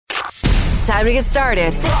Time to get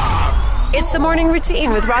started. It's the morning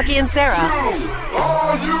routine with Rocki and Sarah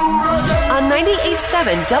on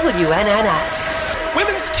 98.7 WNNS.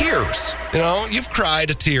 Women's tears. You know, you've cried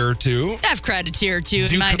a tear or two. I've cried a tear or two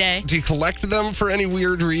in my day. Do you collect them for any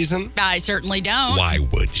weird reason? I certainly don't. Why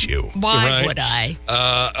would you? Why would I?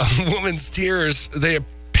 Women's tears, they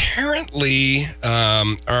apparently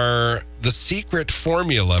are the secret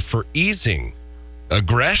formula for easing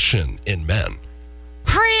aggression in men.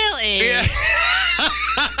 Really? Yeah.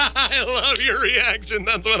 I love your reaction.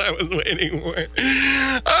 That's what I was waiting for.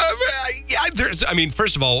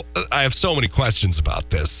 First of all, I have so many questions about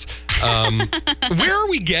this. Where are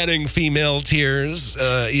we getting female tears?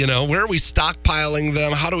 Where are we stockpiling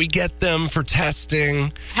them? How do we get them for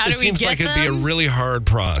testing? It seems like it'd be a really hard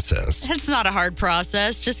process. It's not a hard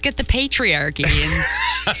process. Just get the patriarchy, and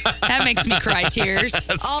that makes me cry tears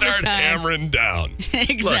all the time. Start hammering down.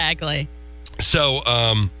 Exactly. Look, so,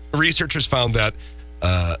 researchers found that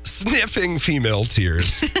sniffing female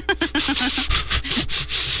tears.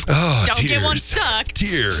 Don't tears. get one stuck.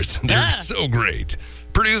 Tears. They're so great.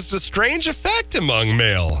 Produced a strange effect among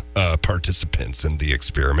male participants in the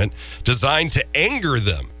experiment, designed to anger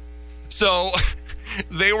them. So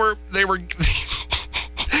they were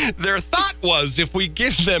their thought was, if we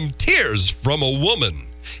give them tears from a woman,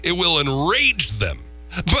 it will enrage them.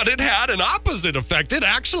 But it had an opposite effect. It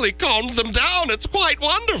actually calmed them down. It's quite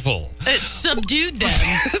wonderful. It subdued them.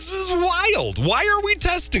 This is wild. Why are we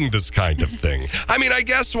testing this kind of thing? I mean, I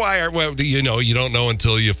guess you don't know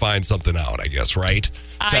until you find something out, I guess, right?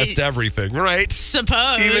 Test everything, right?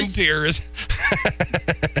 Suppose. Even tears.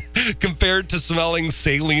 Compared to smelling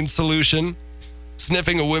saline solution,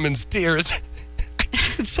 sniffing a woman's tears.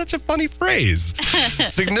 It's such a funny phrase.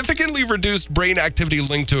 Significantly reduced brain activity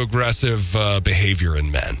linked to aggressive behavior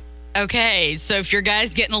in men. Okay, so if your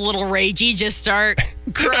guy's getting a little ragey, just start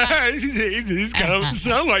crying.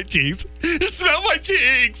 Smell my cheeks. Smell my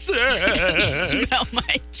cheeks. Smell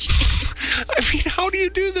my cheeks. I mean, how do you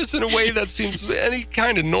do this in a way that seems any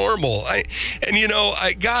kind of normal? By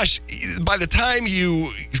the time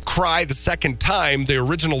you cry the second time, the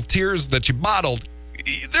original tears that you bottled,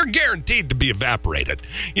 they're guaranteed to be evaporated.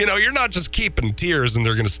 You're not just keeping tears and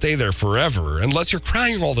they're going to stay there forever unless you're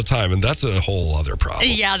crying all the time, and that's a whole other problem.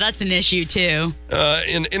 Yeah, that's an issue too.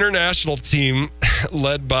 An international team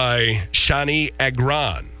led by Shani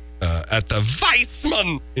Agran at the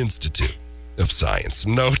Weizmann Institute of Science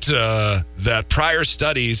note that prior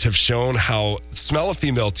studies have shown how the smell of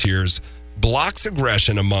female tears blocks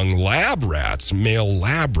aggression among male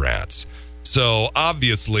lab rats. So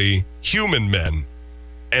obviously, human men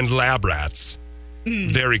and lab rats,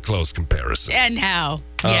 very close comparison. And how?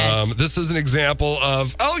 Yes. This is an example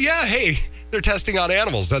of, they're testing on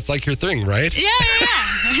animals. That's like your thing, right? Yeah.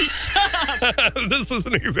 Shut up. This is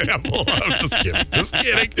an example. I'm just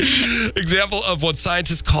kidding. Example of what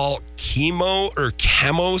scientists call chemo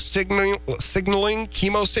signaling.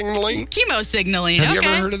 Chemo signaling. Have you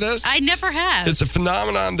ever heard of this? I never have. It's a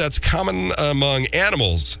phenomenon that's common among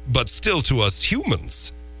animals, but still to us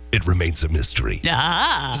humans, it remains a mystery.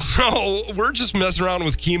 So we're just messing around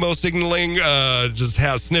with chemo signaling,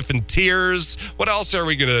 sniffing tears. What else are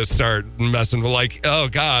we going to start messing with? Like, oh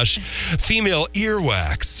gosh, female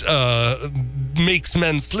earwax makes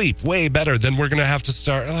men sleep way better. Then we're going to have to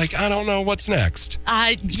start, I don't know what's next.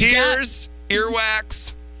 Tears,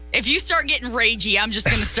 earwax. If you start getting ragey, I'm just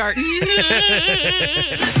going to start.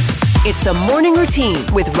 It's the morning routine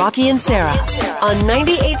with Rocki and Sarah on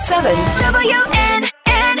 98.7 WNNS.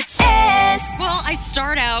 Well, I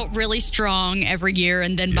start out really strong every year,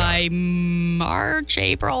 and then by March,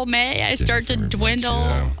 April, May, I start to dwindle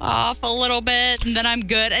off a little bit, and then I'm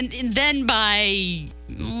good. And then by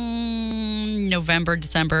November,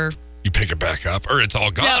 December, you pick it back up, or it's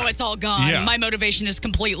all gone? No, it's all gone. Yeah. My motivation is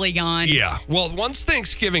completely gone. Yeah. Well, once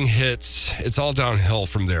Thanksgiving hits, it's all downhill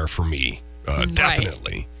from there for me.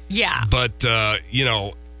 Definitely. Right. Yeah. But,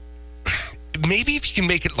 maybe if you can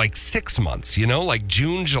make it like 6 months, like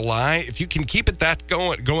June, July, if you can keep it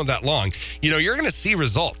going that long, you're going to see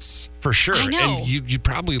results for sure. I know. And you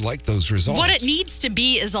probably like those results. What it needs to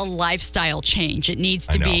be is a lifestyle change. It needs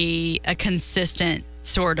to be a consistent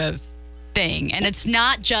sort of thing. And it's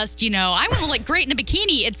not just, I want to look great in a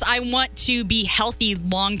bikini. It's I want to be healthy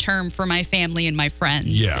long-term for my family and my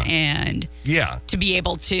friends. Yeah. And to be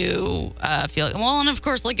able to feel, and of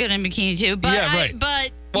course look good in a bikini too.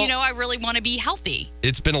 But, I really want to be healthy.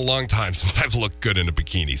 It's been a long time since I've looked good in a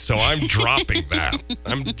bikini, so I'm dropping that.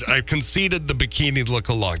 I conceded the bikini look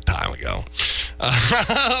a long time ago.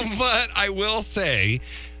 But I will say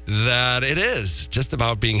that it is just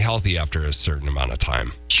about being healthy after a certain amount of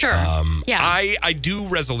time. Sure. Yeah. I do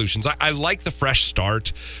resolutions. I like the fresh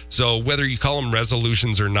start. So whether you call them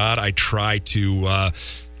resolutions or not, I try to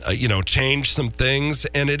change some things,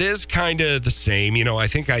 and it is kind of the same. I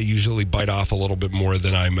think I usually bite off a little bit more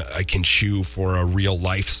than I can chew for a real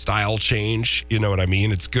lifestyle change. You know what I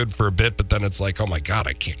mean? It's good for a bit, but then it's like, oh my God,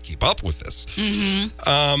 I can't keep up with this.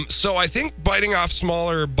 Mm-hmm. So I think biting off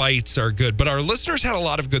smaller bites are good, but our listeners had a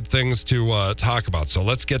lot of good things to talk about. So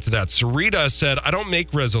let's get to that. Sarita said, I don't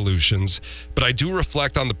make resolutions, but I do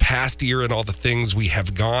reflect on the past year and all the things we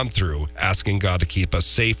have gone through, asking God to keep us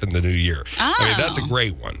safe in the new year. Oh. I mean, that's a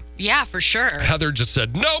great one. Yeah, for sure. Heather just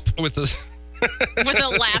said nope with a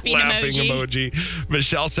laughing emoji.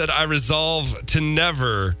 Michelle said, I resolve to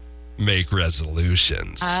never make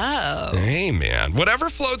resolutions. Oh. Hey, man. Whatever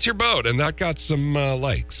floats your boat. And that got some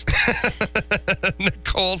likes.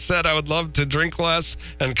 Nicole said, I would love to drink less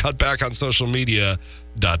and cut back on social media, ...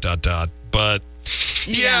 But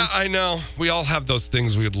yeah, I know. We all have those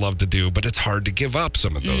things we'd love to do, but it's hard to give up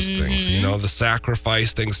some of those things. The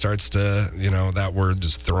sacrifice thing starts to, that word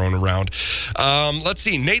is thrown around. Let's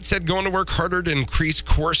see. Nate said going to work harder to increase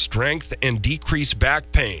core strength and decrease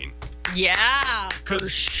back pain. Yeah, for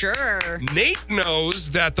sure. Nate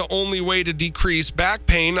knows that the only way to decrease back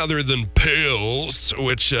pain, other than pills,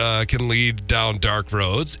 which can lead down dark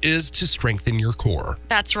roads, is to strengthen your core.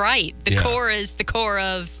 That's right. The core is the core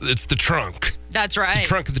of... It's the trunk. That's right. It's the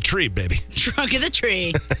trunk of the tree, baby. Trunk of the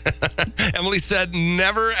tree. Emily said,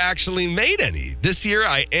 never actually made any. This year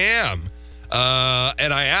I am.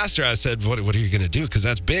 And I asked her, I said, what are you going to do? Because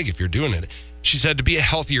that's big if you're doing it. She said, to be a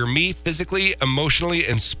healthier me, physically, emotionally,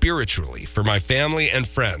 and spiritually, for my family and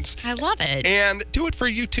friends. I love it. And do it for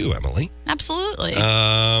you too, Emily. Absolutely.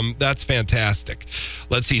 That's fantastic.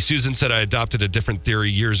 Let's see. Susan said, I adopted a different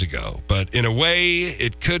theory years ago, but in a way,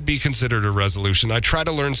 it could be considered a resolution. I try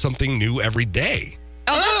to learn something new every day.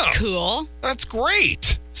 Oh, that's cool. That's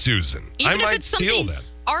great, Susan. Even I if might it's steal something that.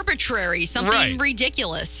 Arbitrary, something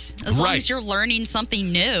ridiculous, as long as you're learning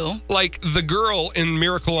something new. Like the girl in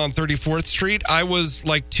Miracle on 34th Street, I was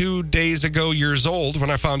like 2 days ago years old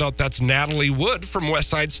when I found out that's Natalie Wood from West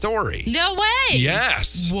Side Story. No way.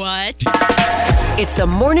 Yes. What? It's the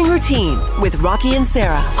morning routine with Rocki and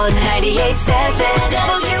Sarah on 98.7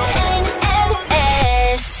 WNNS.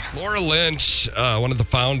 Laura Lynch, one of the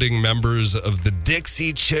founding members of the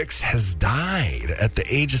Dixie Chicks, has died at the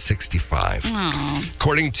age of 65. Aww.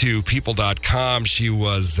 According to People.com, she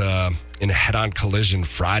was in a head-on collision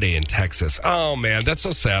Friday in Texas. Oh, man, that's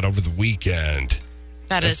so sad over the weekend.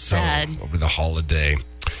 That is sad. Over the holiday.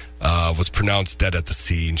 Was pronounced dead at the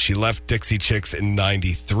scene. She left Dixie Chicks in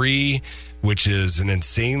 93, which is an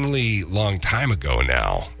insanely long time ago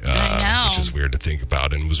now. I know. Which is weird to think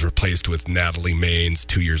about, and was replaced with Natalie Maines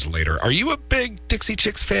 2 years later. Are you a big Dixie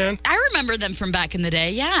Chicks fan? I remember them from back in the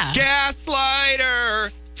day, yeah.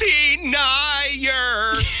 Gaslighter,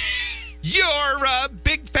 denier, you're a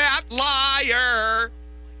big fat liar.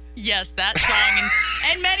 Yes, that song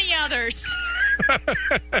and many others.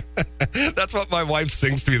 That's what my wife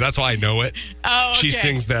sings to me. That's why I know it. Oh, okay. She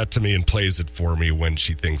sings that to me and plays it for me when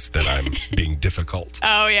she thinks that I'm being difficult.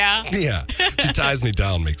 Oh, yeah? Yeah. She ties me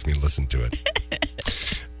down, makes me listen to it.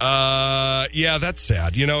 Yeah, that's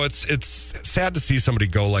sad. It's sad to see somebody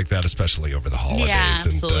go like that, especially over the holidays. Yeah,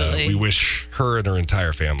 absolutely. And we wish her and her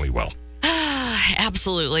entire family well.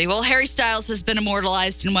 Absolutely. Well, Harry Styles has been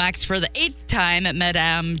immortalized in wax for the 8th time at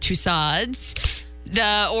Madame Tussauds.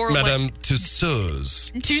 Madame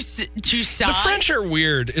Tussauds. Tussauds. The French are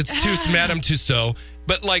weird. It's Madame Tussauds.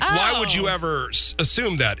 But, why would you ever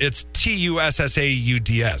assume that? It's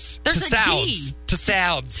Tussauds. Tussauds.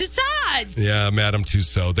 Tussauds. Yeah, Madame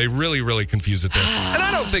Tussauds. They really, really confuse it there. And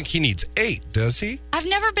I don't think he needs 8, does he? I've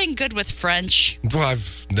never been good with French. Well,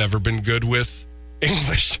 I've never been good with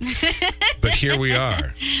English. But here we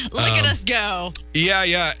are. Look at us go.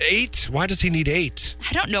 Yeah. 8? Why does he need 8?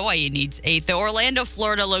 I don't know why he needs 8. The Orlando,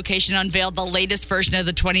 Florida location unveiled the latest version of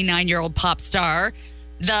the 29-year-old pop star.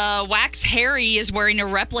 The Wax Harry is wearing a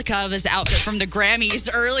replica of his outfit from the Grammys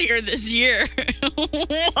earlier this year.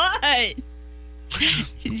 What?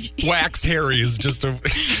 Wax Harry is just a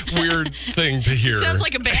weird thing to hear. Sounds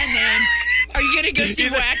like a band name. Are you going to go see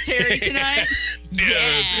Wax Harry tonight?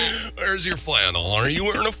 Yeah. Where's your flannel? Are you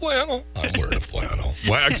wearing a flannel? I'm wearing a flannel.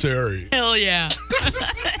 Wax Harry. Hell yeah.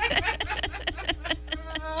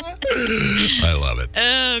 I love it.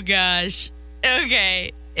 Oh, gosh.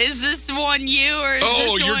 Okay. Is this one you or is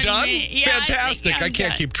this you're one done? me? Yeah, Fantastic. I can't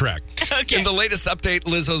done. keep track. Okay. In the latest update,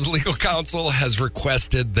 Lizzo's legal counsel has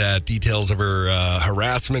requested that details of her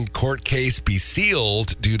harassment court case be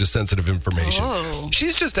sealed due to sensitive information. Oh.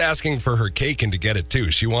 She's just asking for her cake and to get it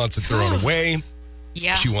too. She wants it thrown away.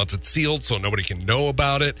 Yeah. She wants it sealed so nobody can know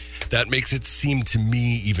about it. That makes it seem to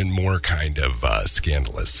me even more kind of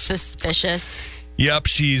scandalous. Suspicious. Yep,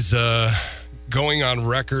 she's going on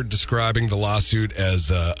record describing the lawsuit as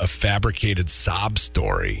a fabricated sob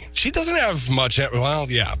story. She doesn't have much, well,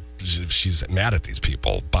 yeah, she's mad at these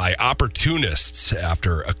people by opportunists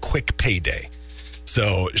after a quick payday.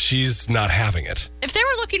 So she's not having it. If they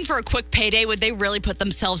were looking for a quick payday, would they really put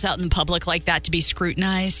themselves out in public like that to be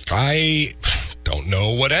scrutinized? I don't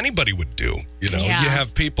know what anybody would do. You know, Yeah. You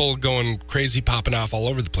have people going crazy, popping off all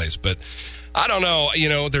over the place, but I don't know. You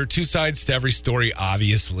know, there are two sides to every story,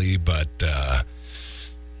 obviously, but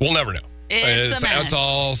we'll never know. It's a mess. It's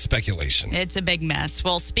all speculation. It's a big mess.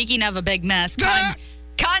 Well, speaking of a big mess,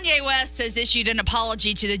 Kanye West has issued an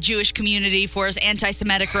apology to the Jewish community for his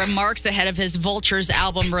anti-Semitic remarks ahead of his Vultures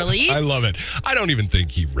album release. I love it. I don't even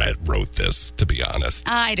think he wrote this, to be honest.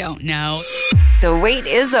 I don't know. The wait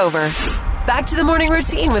is over. Back to the morning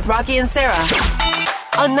routine with Rocki and Sarah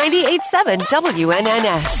on 98.7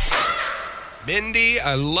 WNNS. Mindy,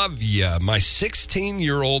 I love ya. My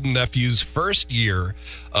 16-year-old nephew's first year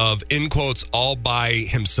of, in quotes, all by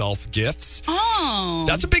himself gifts. Oh.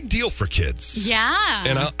 That's a big deal for kids. Yeah.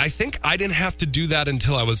 And I think I didn't have to do that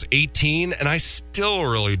until I was 18, and I still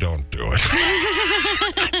really don't do it.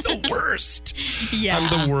 I'm the worst. Yeah.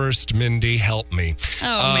 I'm the worst, Mindy. Help me.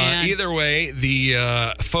 Oh, man. Either way,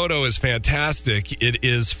 the photo is fantastic. It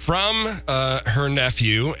is from her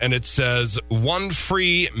nephew, and it says, one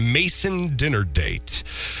free Mason dinner date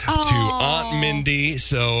to Aunt Mindy.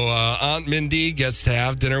 So Aunt Mindy gets to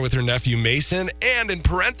have dinner with her nephew Mason, and in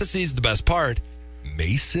parentheses, the best part,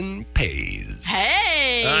 Mason pays.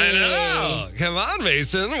 Hey. I know. Come on,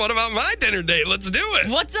 Mason. What about my dinner date? Let's do it.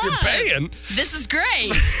 What's You're up? paying. This is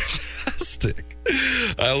great. Fantastic.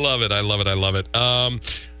 I love it. I love it. I love it.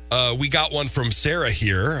 We got one from Sarah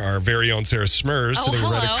here, our very own Sarah Smurs, sitting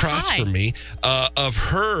right hello. across Hi. from me, of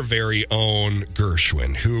her very own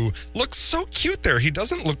Gershwin, who looks so cute there. He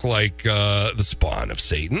doesn't look like the spawn of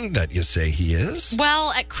Satan that you say he is.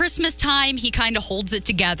 Well, at Christmas time, he kind of holds it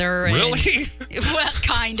together. And, Really? Well,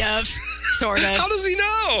 kind of. Sort of. How does he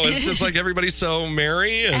know? It's just like everybody's so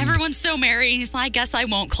merry. And Everyone's so merry. He's like, I guess I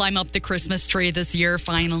won't climb up the Christmas tree this year,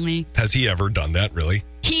 finally. has he ever done that, really?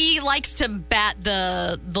 He likes to bat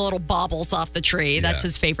the little baubles off the tree. That's Yeah.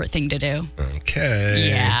 his favorite thing to do. Okay.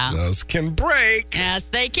 Yeah. Those can break. Yes,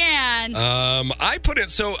 they can. I put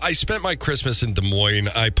it, so I spent my Christmas in Des Moines.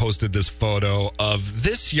 I posted this photo of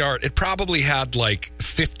this yard. It probably had like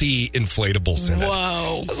 50 inflatables in it.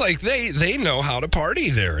 Whoa. I was like, they know how to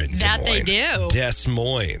party there in Des That Moines. they do. Des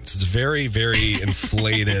Moines. It's very, very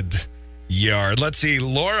inflated yard. Let's see.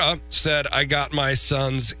 Laura said, I got my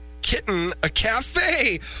son's kitten a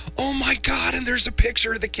cafe. Oh my God. And there's a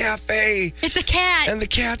picture of the cafe. It's a cat. And the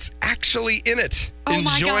cat's actually in it, Oh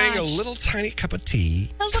my enjoying gosh. a little tiny cup of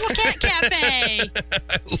tea. A little cat cafe.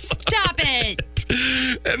 Stop it.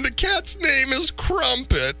 And the cat's name is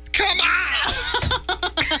Crumpet. Come on!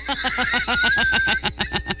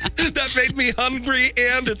 That made me hungry,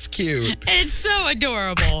 and it's cute. It's so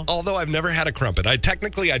adorable. Although I've never had a crumpet. I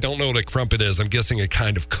don't know what a crumpet is. I'm guessing a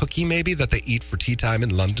kind of cookie maybe that they eat for tea time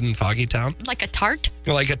in London, Foggy Town. Like a tart?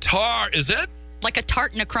 Like a tart, is it? Like a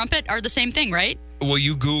tart and a crumpet are the same thing, right? Will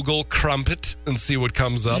you Google crumpet and see what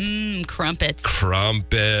comes up? Crumpets.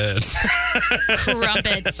 Crumpets.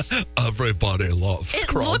 Crumpets. Everybody loves It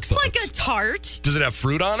crumpets. looks like a tart. Does it have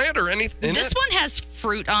fruit on it or anything? This one has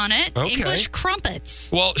fruit on it. Okay. English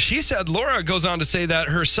crumpets. Well, she said, Laura goes on to say that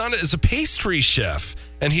her son is a pastry chef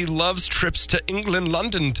and he loves trips to England,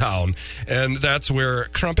 London town. And that's where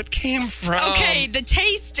crumpet came from. Okay, the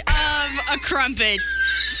taste of a crumpet.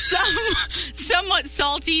 Somewhat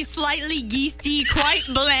salty, slightly yeasty, quite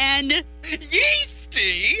bland.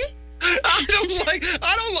 Yeasty? I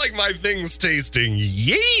don't like my things tasting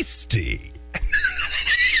yeasty.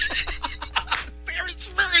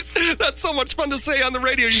 That's so much fun to say on the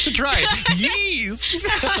radio. You should try it. Yeast.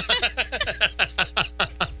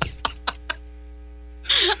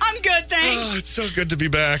 I'm good, thanks. Oh, it's so good to be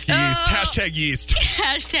back. Yeast. Hashtag yeast.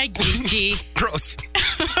 Hashtag yeasty. Gross.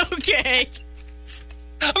 Okay.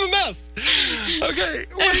 I'm a mess. Okay.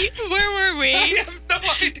 Where were we? I have no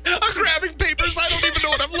idea. I'm grabbing papers. I don't even know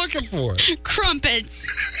what I'm looking for.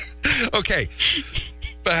 Crumpets. Okay.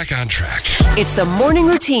 Back on track. It's the morning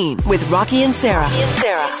routine with Rocki and Sarah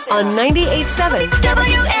on 98.7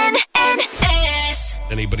 WNNS.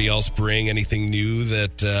 Anybody else bring anything new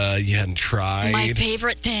that you hadn't tried? My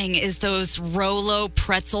favorite thing is those Rolo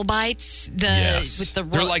pretzel bites. They're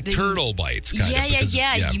like turtle bites, kind of.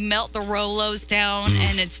 Yeah. You melt the Rolos down,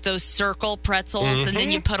 and it's those circle pretzels, and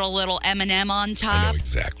then you put a little M&M on top. I know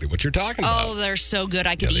exactly what you're talking about. Oh, they're so good.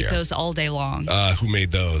 I could eat those all day long. Who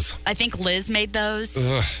made those? I think Liz made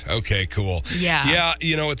those. Ugh, okay, cool. Yeah. Yeah,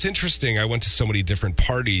 it's interesting. I went to so many different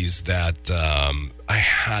parties that I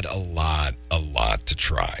had a lot to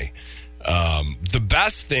try. The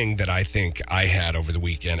best thing that I think I had over the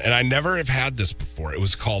weekend, and I never have had this before, it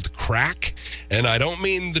was called crack, and I don't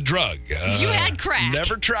mean the drug. You had crack.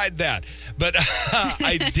 Never tried that. But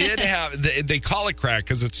I did have, they call it crack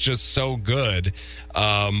because it's just so good.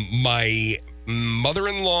 My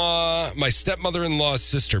stepmother-in-law's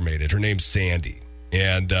sister made it. Her name's Sandy.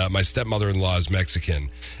 And my stepmother-in-law is Mexican.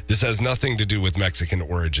 This has nothing to do with Mexican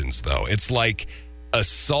origins, though. It's like a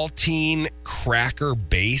saltine cracker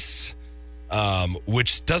base,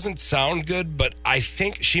 which doesn't sound good, but I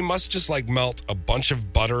think she must just like melt a bunch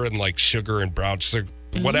of butter and like sugar and brown sugar,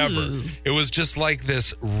 whatever. Ooh. It was just like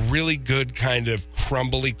this really good kind of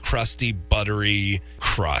crumbly, crusty, buttery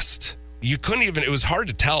crust. You couldn't even, it was hard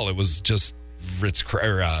to tell. It was just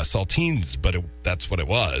saltines, but that's what it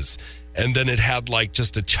was. And then it had like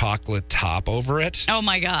just a chocolate top over it. Oh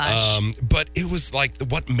my gosh. But it was like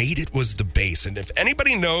what made it was the base. And if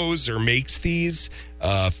anybody knows or makes these,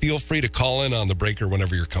 feel free to call in on the breaker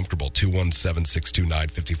whenever you're comfortable.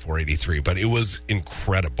 217-629-5483. But it was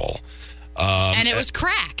incredible. And it was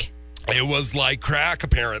crack. It was like crack,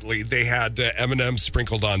 apparently. They had M&M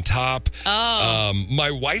sprinkled on top. Oh. My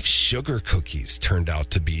wife's sugar cookies turned out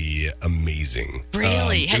to be amazing.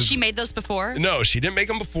 Really? Has she made those before? No, she didn't make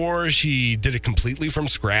them before. She did it completely from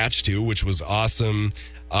scratch, too, which was awesome.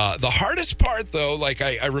 The hardest part, though, like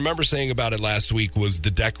I remember saying about it last week, was the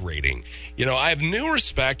decorating. I have new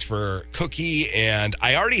respect for cookie, and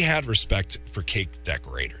I already had respect for cake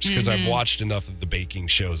decorators because I've watched enough of the baking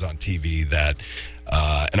shows on TV that...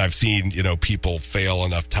 and I've seen, people fail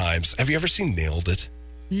enough times. Have you ever seen Nailed It?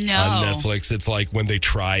 No. On Netflix. It's like when they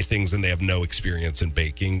try things and they have no experience in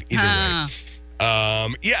baking. Either way.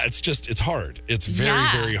 It's hard. It's very,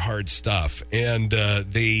 very hard stuff. And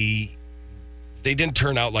they didn't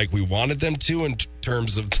turn out like we wanted them to in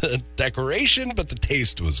terms of the decoration, but the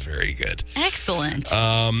taste was very good. Excellent.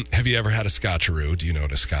 Have you ever had a scotcheroo? Do you know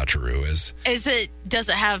what a scotcheroo is? Does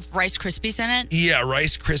it have Rice Krispies in it? Yeah,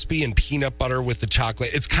 Rice Krispie and peanut butter with the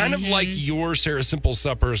chocolate. It's kind of like your Sarah Simple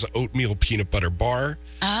Supper's oatmeal peanut butter bar.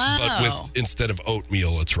 Oh. But instead of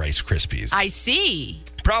oatmeal, it's Rice Krispies. I see.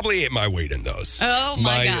 Probably ate my weight in those. Oh,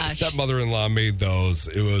 my gosh. My stepmother-in-law made those.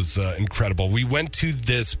 It was incredible. We went to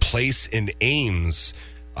this place in Ames,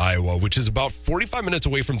 Iowa, which is about 45 minutes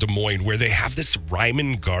away from Des Moines, where they have this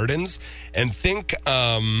Ryman Gardens. And think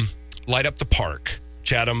Light Up the Park.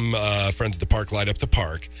 Chatham Friends of the Park Light Up the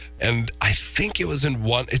Park. And I think it was in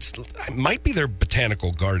it might be their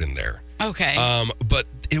botanical garden there. Okay. But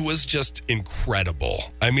it was just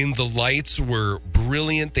incredible. I mean, the lights were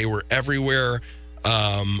brilliant. They were everywhere.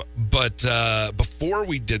 But before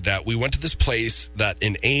we did that, we went to this place that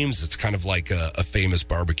in Ames, it's kind of like a famous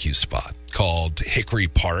barbecue spot called Hickory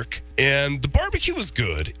Park. And the barbecue was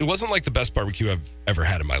good. It wasn't like the best barbecue I've ever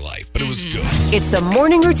had in my life, but it was good. It's the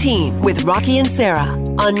morning routine with Rocki and Sarah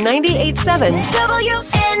on 98.7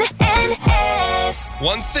 WNNS.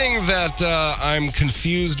 One thing that I'm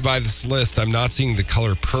confused by this list, I'm not seeing the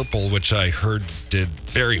color purple, which I heard did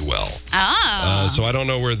very well. So I don't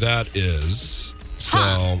know where that is.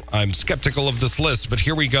 So I'm skeptical of this list, but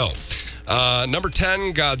here we go. Number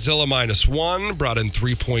 10, Godzilla -1, brought in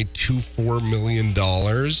 $3.24 million.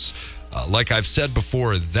 Like I've said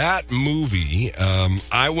before, that movie,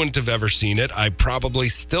 I wouldn't have ever seen it. I probably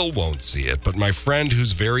still won't see it. But my friend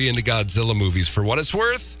who's very into Godzilla movies, for what it's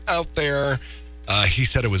worth out there, he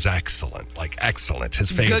said it was excellent. Like, excellent.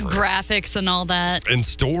 His favorite. Good graphics and all that. And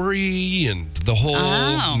story and the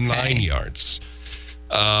whole 9 yards.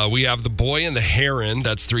 We have The Boy and the Heron.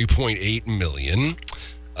 That's $3.8 million.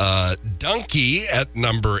 Donkey at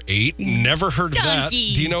number 8. Never heard of that.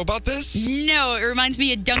 Do you know about this? No, it reminds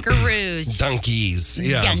me of Dunkaroos. Donkeys.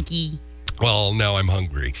 Yeah. Donkey. Well, now I'm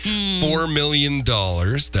hungry. $4 million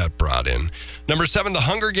that brought in. Number 7, The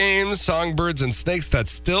Hunger Games, Songbirds and Snakes.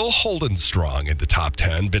 That's still holding strong in the top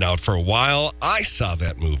 10. Been out for a while. I saw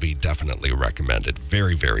that movie. Definitely recommend it.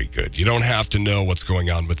 Very, very good. You don't have to know what's going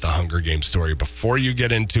on with the Hunger Games story before you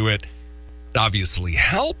get into it. It obviously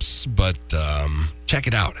helps, but check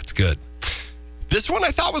it out. It's good. This one I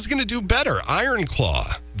thought was going to do better. Iron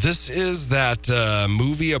Claw. This is that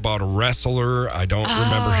movie about a wrestler. I don't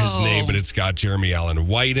remember his name, but it's got Jeremy Allen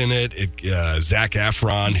White in it. Zac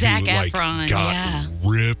Efron, who got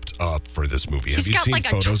ripped up for this movie. Have you seen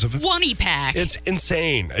photos of it? 20-pack. It's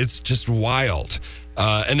insane. It's just wild.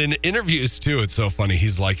 And in interviews, too, it's so funny.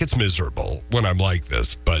 He's like, it's miserable when I'm like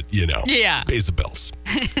this, but, pays the bills.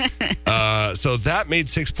 So that made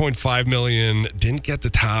 $6.5 million. Didn't get the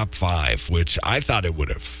top 5, which I thought it would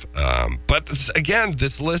have. But again,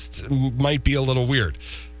 this list might be a little weird.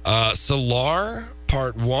 Solar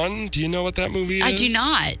Part 1. Do you know what that movie is? I do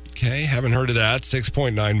not. Okay, haven't heard of that.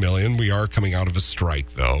 $6.9 million. We are coming out of a strike,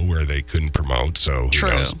 though, where they couldn't promote, so who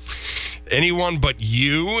knows? Anyone But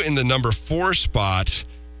You in the number 4 spot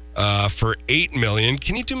for $8 million.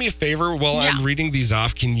 Can you do me a favor while I'm reading these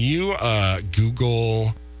off? Can you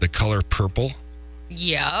Google the color purple?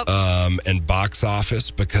 Yep. And box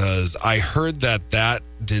office, because I heard that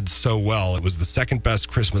did so well. It was the second best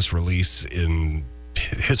Christmas release in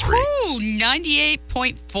history. Ooh,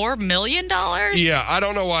 $98.4 million? Yeah, I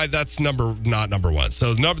don't know why that's not number 1.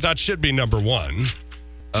 So that should be number 1.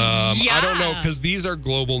 I don't know, because these are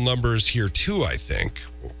global numbers here too, I think.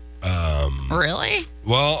 Really?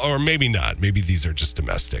 Well, or maybe not. Maybe these are just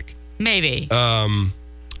domestic. Maybe.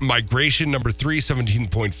 Migration, number 3,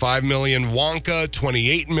 $17.5 million. Wonka,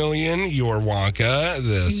 $28 million. Your Wonka,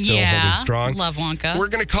 still holding strong. Love Wonka. We're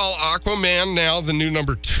going to call Aquaman now the new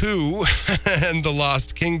number 2, and The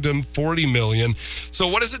Lost Kingdom, $40 million. So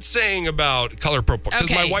what is it saying about Color Purple? Because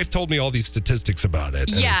my wife told me all these statistics about it.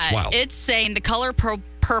 Yeah, it's wild. It's saying the Color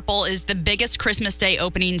Purple is the biggest Christmas Day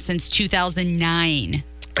opening since 2009.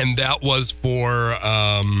 And that was for,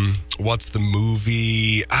 what's the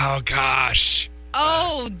movie? Oh, gosh.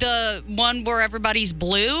 Oh, the one where everybody's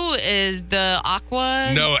blue is the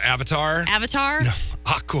Aqua? No, Avatar. Avatar? No,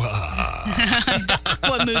 Aqua. The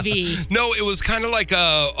Aqua movie. No, it was kind of like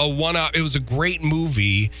a one-off. It was a great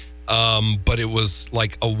movie, but it was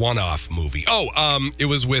like a one-off movie. It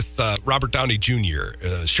was with Robert Downey Jr.,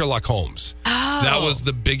 Sherlock Holmes. Oh. That was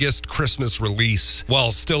the biggest Christmas release.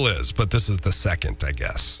 Well, still is, but this is the second, I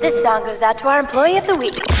guess. This song goes out to our Employee of the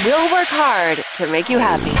Week. We'll work hard to make you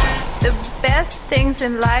happy. The best things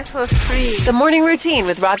in life are free. The Morning Routine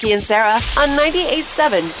with Rocki and Sarah on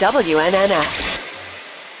 98.7 WNNX.